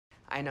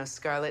I know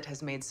Scarlet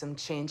has made some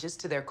changes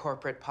to their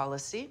corporate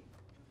policy.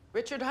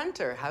 Richard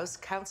Hunter, House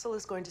Counsel,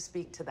 is going to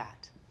speak to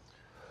that.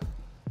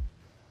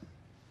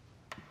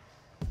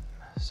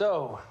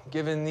 So,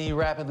 given the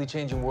rapidly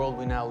changing world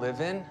we now live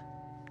in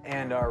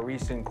and our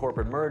recent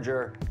corporate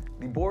merger,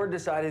 the board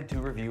decided to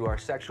review our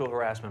sexual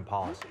harassment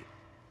policy.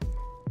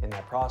 In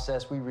that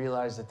process, we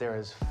realized that there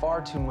is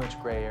far too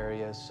much gray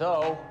area,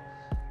 so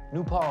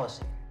new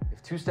policy.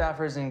 If two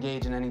staffers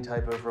engage in any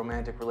type of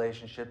romantic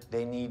relationship,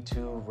 they need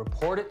to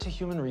report it to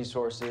Human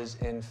Resources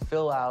and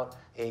fill out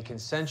a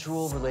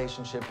consensual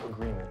relationship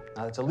agreement.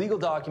 Now, it's a legal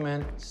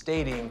document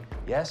stating,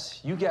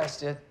 yes, you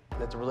guessed it,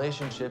 that the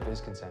relationship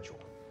is consensual.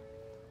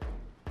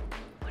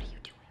 What are you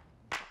doing?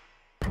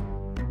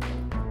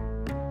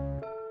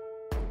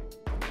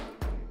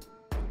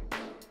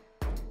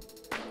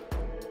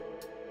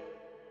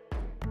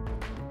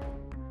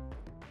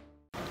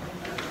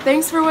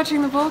 Thanks for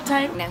watching The Bold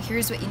Type. Now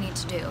here's what you need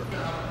to do.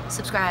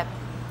 Subscribe.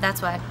 That's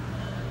what.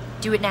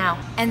 Do it now.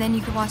 And then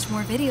you can watch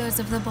more videos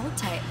of The Bold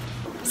Type.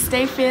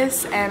 Stay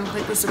fierce and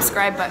click the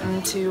subscribe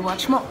button to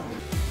watch more.